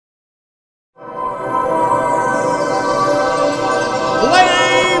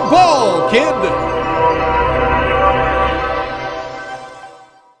kid.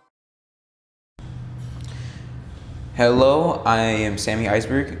 Hello, I am Sammy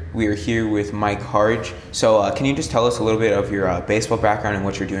Eisberg. We are here with Mike Harge. So can you just tell us a little bit of your baseball background and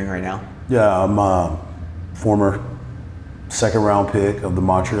what you're doing right now? Yeah, I'm a former second-round pick of the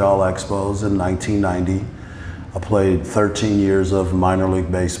Montreal Expos in 1990. I played 13 years of minor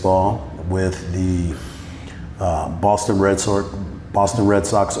league baseball with the Boston Red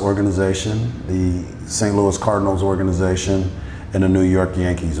Sox organization, the St. Louis Cardinals organization, and the New York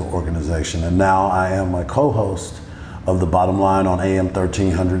Yankees organization. And now I am a co-host of The Bottom Line on AM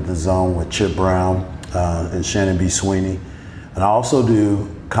 1300 The Zone with Chip Brown and Shannon B. Sweeney. And I also do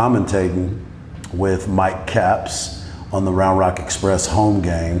commentating with Mike Capps on the Round Rock Express home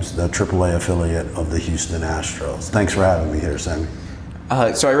games, the AAA affiliate of the Houston Astros. Thanks for having me here, Sammy.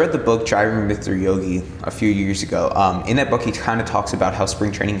 So I read the book Driving with Mr. Yogi a few years ago. In that book, he kind of talks about how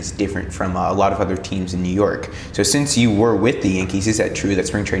spring training is different from a lot of other teams in New York. So since you were with the Yankees, is that true that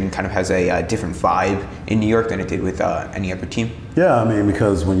spring training kind of has a different vibe in New York than it did with any other team? Yeah, I mean,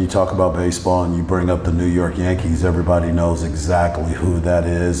 because when you talk about baseball and you bring up the New York Yankees, everybody knows exactly who that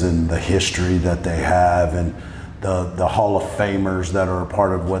is and the history that they have and the Hall of Famers that are a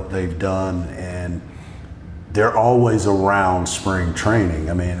part of what they've done. And they're always around spring training.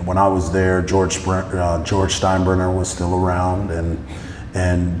 I mean, when I was there, George Steinbrenner was still around,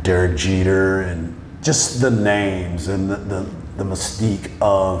 and Derek Jeter, and just the names and the mystique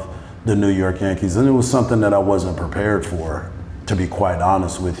of the New York Yankees. And it was something that I wasn't prepared for, to be quite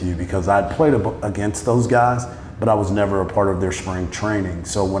honest with you, because I'd played against those guys, but I was never a part of their spring training.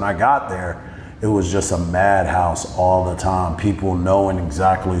 So when I got there, it was just a madhouse all the time. People knowing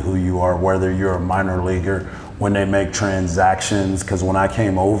exactly who you are, whether you're a minor leaguer, when they make transactions. Because when I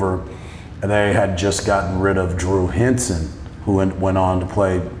came over, they had just gotten rid of Drew Henson, who went on to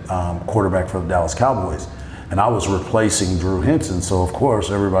play quarterback for the Dallas Cowboys. And I was replacing Drew Henson. So of course,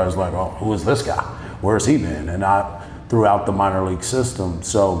 everybody's like, oh, who is this guy? Where's he been? And I throughout the minor league system.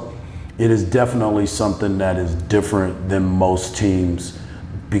 So it is definitely something that is different than most teams,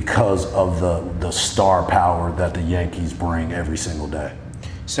 because of the star power that the Yankees bring every single day.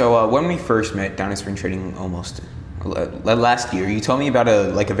 So when we first met down in spring training almost last year, you told me about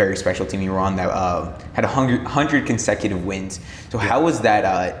a very special team you were on that had 100 consecutive wins. So how was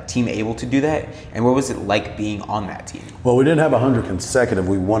that team able to do that, and what was it like being on that team? Well, we didn't have 100 consecutive.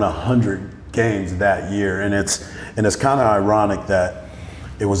 We won 100 games that year, and it's kind of ironic that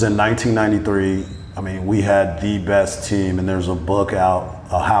it was in 1993. I mean, we had the best team, and there's a book out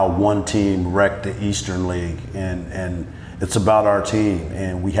how one team wrecked the Eastern League, and it's about our team.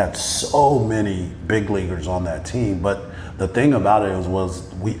 And we had so many big leaguers on that team, but the thing about it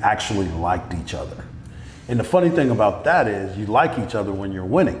was we actually liked each other. And the funny thing about that is you like each other when you're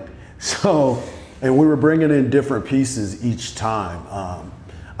winning. So, and we were bringing in different pieces each time.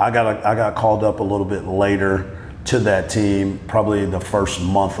 I got called up a little bit later to that team, probably the first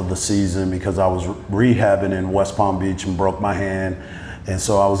month of the season, because I was rehabbing in West Palm Beach and broke my hand. And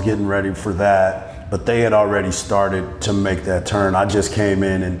so I was getting ready for that, but they had already started to make that turn. I just came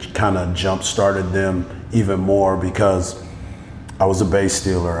in and kind of jump-started them even more, because I was a base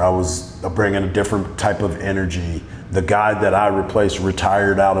stealer. I was bringing a different type of energy. The guy that I replaced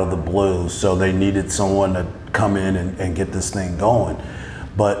retired out of the Blues, so they needed someone to come in and get this thing going.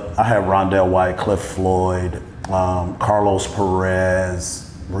 But I had Rondell White, Cliff Floyd, Carlos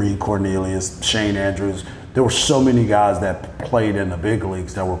Perez, Reed Cornelius, Shane Andrews. There were so many guys that played in the big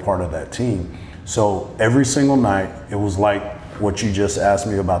leagues that were part of that team. So every single night, it was like what you just asked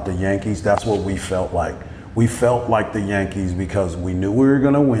me about the Yankees. That's what we felt like. We felt like the Yankees because we knew we were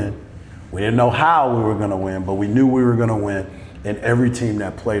going to win. We didn't know how we were going to win, but we knew we were going to win. And every team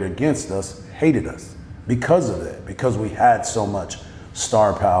that played against us hated us because of it, because we had so much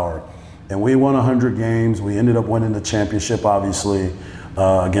star power. And we won 100 games. We ended up winning the championship, obviously,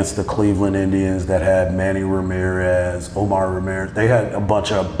 against the Cleveland Indians that had Manny Ramirez, Omar Ramirez. They had a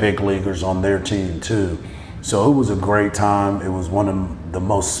bunch of big leaguers on their team, too. So it was a great time. It was one of the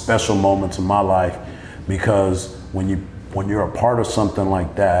most special moments of my life, because when you're a part of something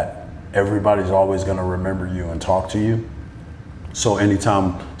like that, everybody's always going to remember you and talk to you. So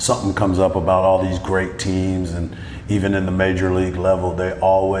anytime something comes up about all these great teams, and even in the major league level, they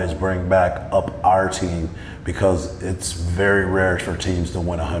always bring back up our team, because it's very rare for teams to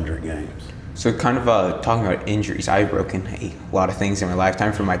win 100 games. So kind of talking about injuries, I've broken a lot of things in my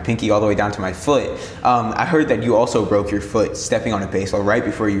lifetime, from my pinky all the way down to my foot. I heard that you also broke your foot stepping on a baseball right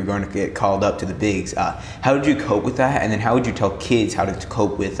before you were going to get called up to the bigs. How did you cope with that? And then how would you tell kids how to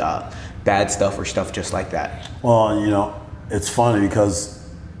cope with bad stuff or stuff just like that? Well, you know, it's funny because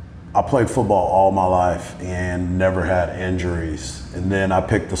I played football all my life and never had injuries. And then I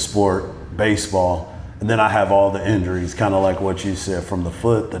picked the sport, baseball, and then I have all the injuries, kind of like what you said, from the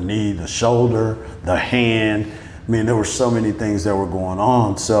foot, the knee, the shoulder, the hand. I mean, there were so many things that were going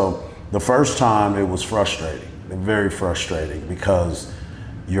on. So the first time it was frustrating, very frustrating, because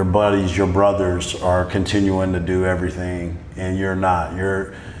your buddies, your brothers are continuing to do everything and you're not.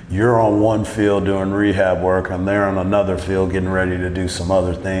 You're on one field doing rehab work and they're on another field getting ready to do some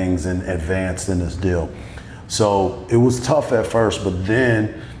other things and advance in this deal. So it was tough at first, but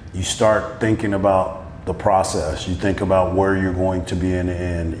then you start thinking about the process. You think about where you're going to be in the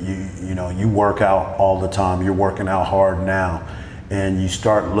end. You know, you work out all the time. You're working out hard now, and you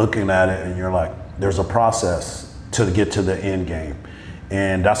start looking at it and you're like, there's a process to get to the end game.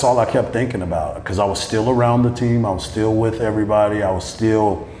 And that's all I kept thinking about, because I was still around the team. I was still with everybody. I was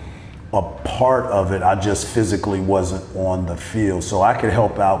still a part of it. I just physically wasn't on the field. So I could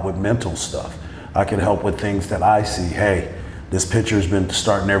help out with mental stuff. I could help with things that I see. Hey, this pitcher's been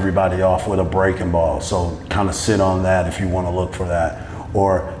starting everybody off with a breaking ball. So kind of sit on that if you want to look for that.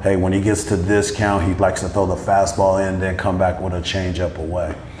 Or, hey, when he gets to this count, he likes to throw the fastball in, then come back with a changeup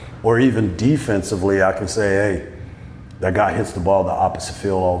away. Or even defensively, I can say, hey, that guy hits the ball the opposite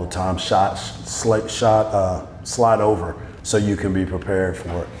field all the time. Slide over so you can be prepared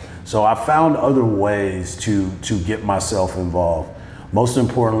for it. So I found other ways to get myself involved. Most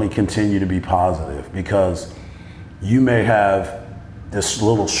importantly, continue to be positive, because you may have this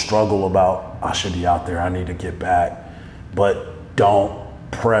little struggle about, I should be out there, I need to get back, but don't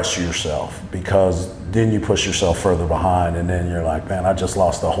press yourself, because then you push yourself further behind and then you're like, man, I just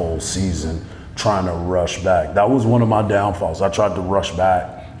lost the whole season trying to rush back. That was one of my downfalls. I tried to rush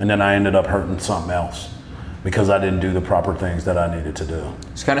back and then I ended up hurting something else because I didn't do the proper things that I needed to do.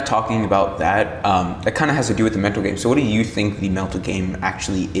 So kind of talking about that, that kind of has to do with the mental game. So what do you think the mental game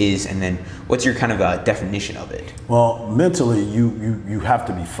actually is, and then what's your kind of definition of it? Well, mentally, you have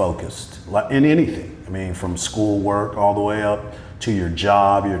to be focused, like in anything. I mean, from school work all the way up to your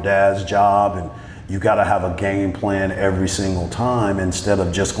job, your dad's job, and you got to have a game plan every single time instead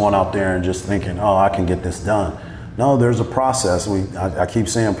of just going out there and just thinking, oh, I can get this done. No, there's a process. I keep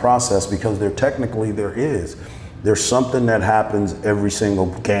saying process because there is. There's something that happens every single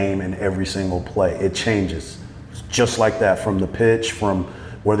game and every single play. It changes just like that, from the pitch, from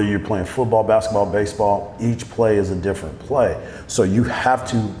whether you're playing football, basketball, baseball, each play is a different play. So you have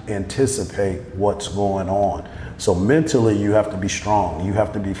to anticipate what's going on. So mentally, you have to be strong. You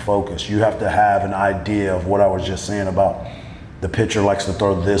have to be focused. You have to have an idea of what I was just saying about the pitcher likes to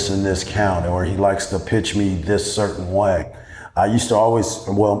throw this in this count, or he likes to pitch me this certain way. I used to always,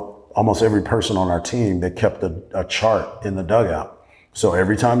 almost every person on our team, they kept a chart in the dugout. So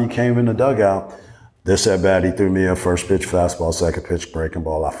every time you came in the dugout, this at bat, he threw me a first pitch fastball, second pitch breaking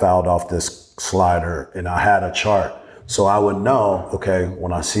ball. I fouled off this slider, and I had a chart. So I would know, okay,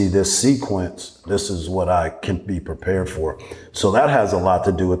 when I see this sequence, this is what I can be prepared for. So that has a lot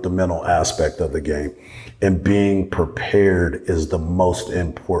to do with the mental aspect of the game. And being prepared is the most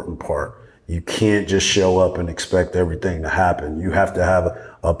important part. You can't just show up and expect everything to happen. You have to have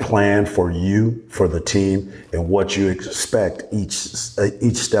a plan for you, for the team, and what you expect each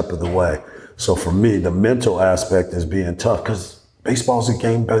step of the way. So for me, the mental aspect is being tough, because baseball is a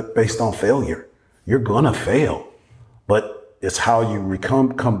game based on failure. You're gonna fail, but it's how you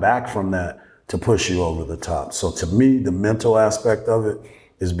come back from that to push you over the top. So to me, the mental aspect of it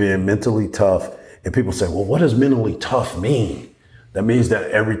is being mentally tough. And people say, well, what does mentally tough mean? That means that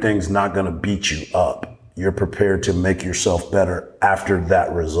everything's not gonna beat you up. You're prepared to make yourself better after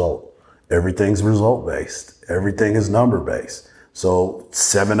that result. Everything's result-based. Everything is number-based. So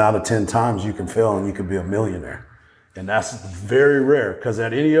 7 out of 10 times you can fail and you can be a millionaire. And that's very rare, because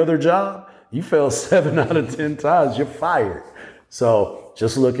at any other job, you fail 7 out of 10 times, you're fired. So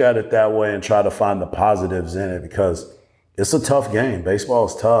just look at it that way and try to find the positives in it, because it's a tough game. Baseball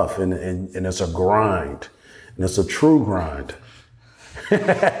is tough, and it's a grind, and it's a true grind.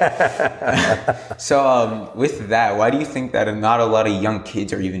 So with that, why do you think that not a lot of young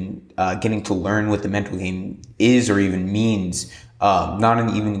kids are even getting to learn what the mental game is or even means,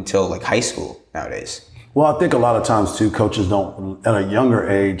 even until like high school nowadays? Well, I think a lot of times too, coaches don't, at a younger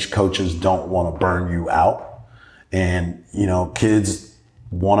age, coaches don't want to burn you out. And, kids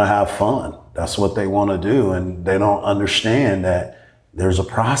want to have fun. That's what they want to do. And they don't understand that there's a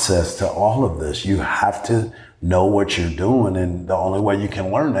process to all of this. You have to know what you're doing. And the only way you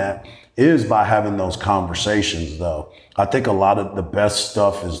can learn that is by having those conversations, though. I think a lot of the best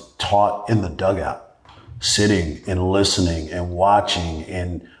stuff is taught in the dugout, sitting and listening and watching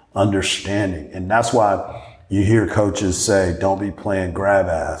and understanding. And that's why, you hear coaches say, don't be playing grab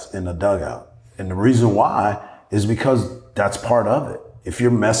ass in the dugout. And the reason why is because that's part of it. If you're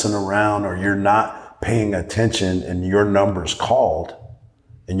messing around or you're not paying attention and your number's called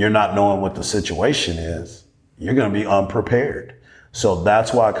and you're not knowing what the situation is, you're going to be unprepared. So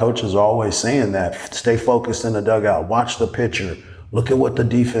that's why coaches are always saying that. Stay focused in the dugout. Watch the pitcher. Look at what the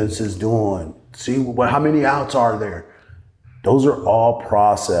defense is doing. See how many outs are there. Those are all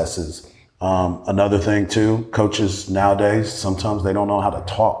processes. Another thing too, coaches nowadays, sometimes they don't know how to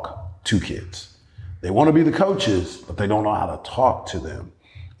talk to kids. They want to be the coaches, but they don't know how to talk to them.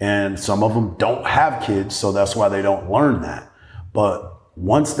 And some of them don't have kids, so that's why they don't learn that. But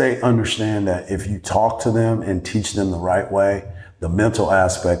once they understand that if you talk to them and teach them the right way, the mental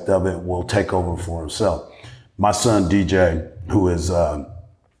aspect of it will take over for himself. My son, DJ, who is,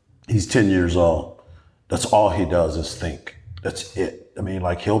 he's 10 years old. That's all he does is think. That's it. I mean,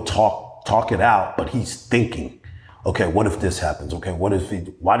 like he'll talk it out, but he's thinking, okay, what if this happens? Okay, why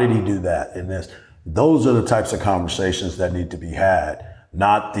did he do that in this? Those are the types of conversations that need to be had,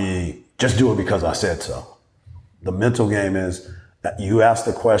 not just do it because I said so. The mental game is that you ask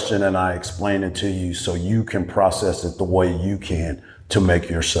the question and I explain it to you so you can process it the way you can to make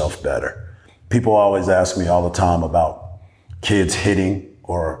yourself better. People always ask me all the time about kids hitting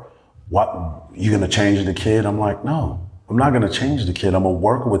or what, you gonna change the kid? I'm like, no, I'm not gonna change the kid. I'm gonna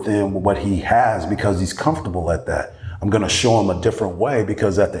work with him with what he has because he's comfortable at that. I'm gonna show him a different way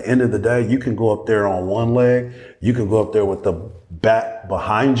because at the end of the day, you can go up there on one leg, you can go up there with the bat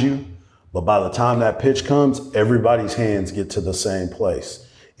behind you, but by the time that pitch comes, everybody's hands get to the same place.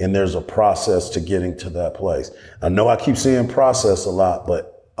 And there's a process to getting to that place. I know I keep saying process a lot,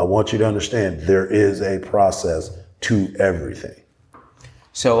 but I want you to understand there is a process to everything.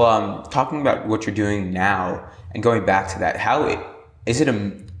 So talking about what you're doing now and going back to that,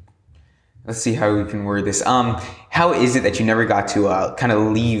 let's see how we can word this. How is it that you never got to kind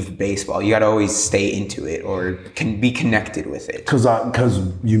of leave baseball? You got to always stay into it or can be connected with it. Because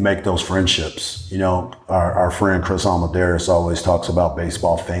you make those friendships. You know, our friend Chris Almendarez always talks about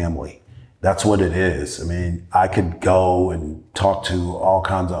baseball family. That's what it is. I mean, I could go and talk to all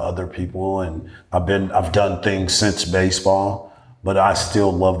kinds of other people, and I've done things since baseball. But I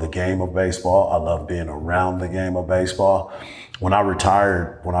still love the game of baseball. I love being around the game of baseball. When I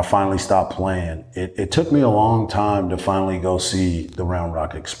retired, when I finally stopped playing, it took me a long time to finally go see the Round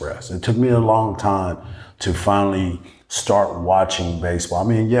Rock Express. It took me a long time to finally start watching baseball. I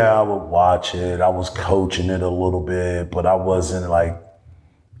mean, yeah, I would watch it. I was coaching it a little bit, but I wasn't like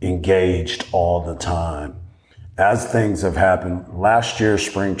engaged all the time. As things have happened, last year's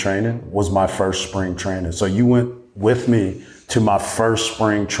spring training was my first spring training. So you went with me to my first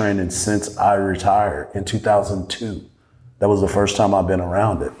spring training since I retired in 2002. That was the first time I've been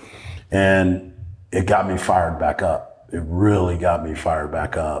around it. And it got me fired back up. It really got me fired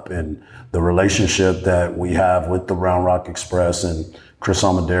back up. And the relationship that we have with the Round Rock Express and Chris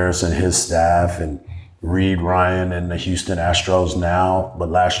Almendarez and his staff and Reed Ryan and the Houston Astros now, but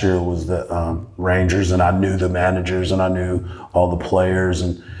last year it was the Rangers, and I knew the managers and I knew all the players,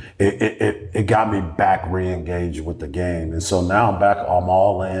 and it got me back re-engaged with the game. And so now I'm back, I'm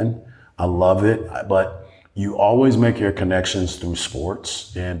all in. I love it, but you always make your connections through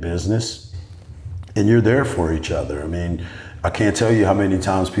sports and business, and you're there for each other. I mean, I can't tell you how many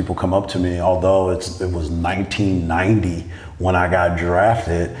times people come up to me, although it was 1990 when I got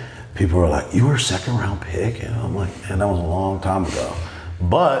drafted, people were like, you were a second round pick? And I'm like, man, that was a long time ago.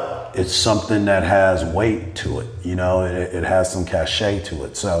 But it's something that has weight to it, you know, it has some cachet to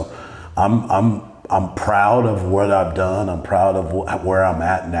it. So I'm proud of what I've done. I'm proud of where I'm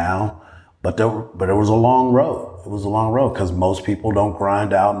at now. But it was a long road. It was a long road because most people don't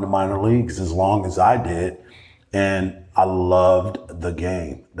grind out in the minor leagues as long as I did. And I loved the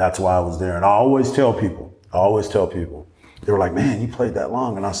game. That's why I was there. And I always tell people, they were like, man, you played that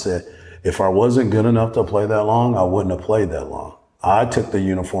long. And I said, if I wasn't good enough to play that long, I wouldn't have played that long. I took the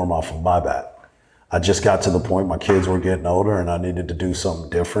uniform off of my back. I just got to the point my kids were getting older and I needed to do something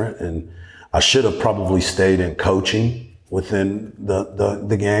different. And I should have probably stayed in coaching within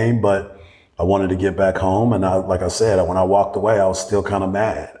the game, but I wanted to get back home. And like I said, when I walked away, I was still kind of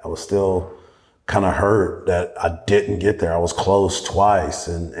mad. I was still kind of hurt that I didn't get there. I was close twice.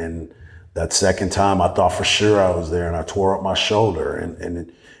 And that second time I thought for sure I was there and I tore up my shoulder.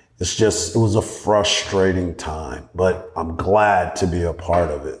 And it was a frustrating time, but I'm glad to be a part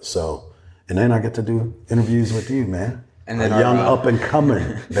of it. So, and then I get to do interviews with you, man. And then a young up and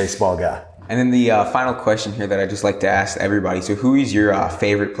coming baseball guy. And then the final question here that I just like to ask everybody. So who is your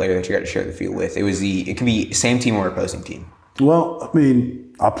favorite player that you got to share the field with? It can be same team or opposing team. Well, I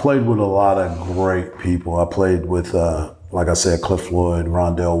mean, I played with a lot of great people. I played with, like I said, Cliff Floyd,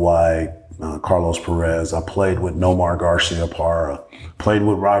 Rondell White, Carlos Perez. I played with Nomar Garcia-Parra, played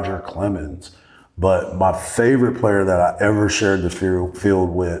with Roger Clemens. But my favorite player that I ever shared the field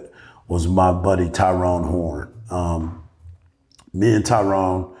with was my buddy Tyrone Horn. Me and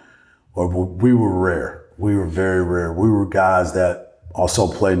Tyrone, we were rare. We were very rare. We were guys that also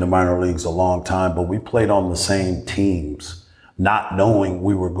played in the minor leagues a long time, but we played on the same teams, not knowing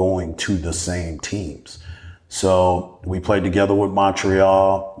we were going to the same teams. So we played together with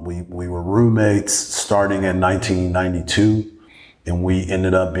Montreal. We were roommates starting in 1992, and we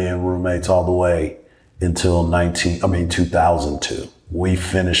ended up being roommates all the way until 2002. We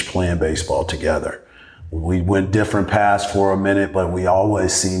finished playing baseball together. We went different paths for a minute, but we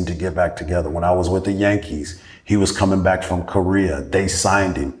always seemed to get back together. When I was with the Yankees, he was coming back from Korea. They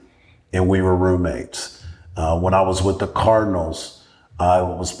signed him, and we were roommates. When I was with the Cardinals, I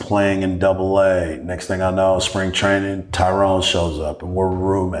was playing in Double-A. Next thing I know, spring training, Tyrone shows up, and we're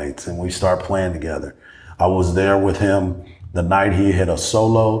roommates, and we start playing together. I was there with him the night he hit a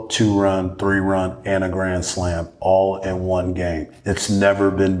solo, 2-run, 3-run, and a grand slam, all in one game. It's never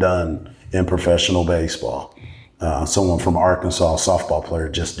been done in professional baseball. Someone from Arkansas, a softball player,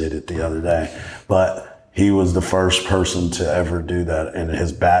 just did it the other day. But he was the first person to ever do that, and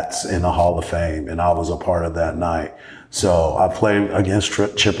his bat's in the Hall of Fame, and I was a part of that night. So I played against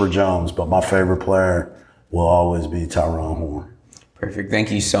Chipper Jones, but my favorite player will always be Tyrone Horn. Perfect.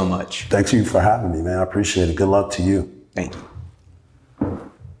 Thank you so much. Thanks you for having me, man. I appreciate it. Good luck to you. Thank you.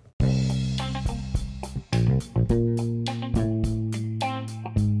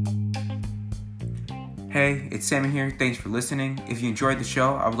 Hey, it's Sammy here. Thanks for listening. If you enjoyed the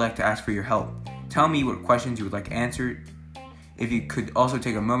show, I would like to ask for your help. Tell me what questions you would like answered. If you could also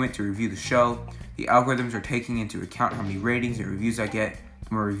take a moment to review the show. The algorithms are taking into account how many ratings and reviews I get.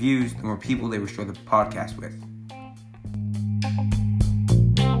 The more reviews, the more people they will share the podcast with.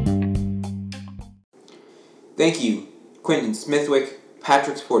 Thank you, Quentin Smithwick,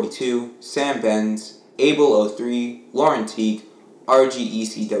 Patrick's42, Sam Benz, Abel03, Lauren Teague,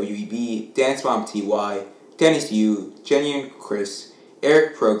 RGECWEB, DanceMom Dennis Yu, Genuine Chris,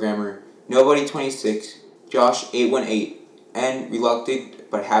 Eric Programmer, Nobody26, Josh818, and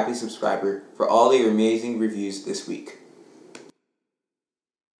Reluctant but Happy Subscriber for all their amazing reviews this week.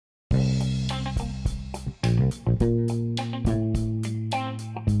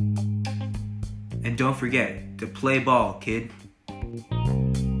 And don't forget to play ball, kid.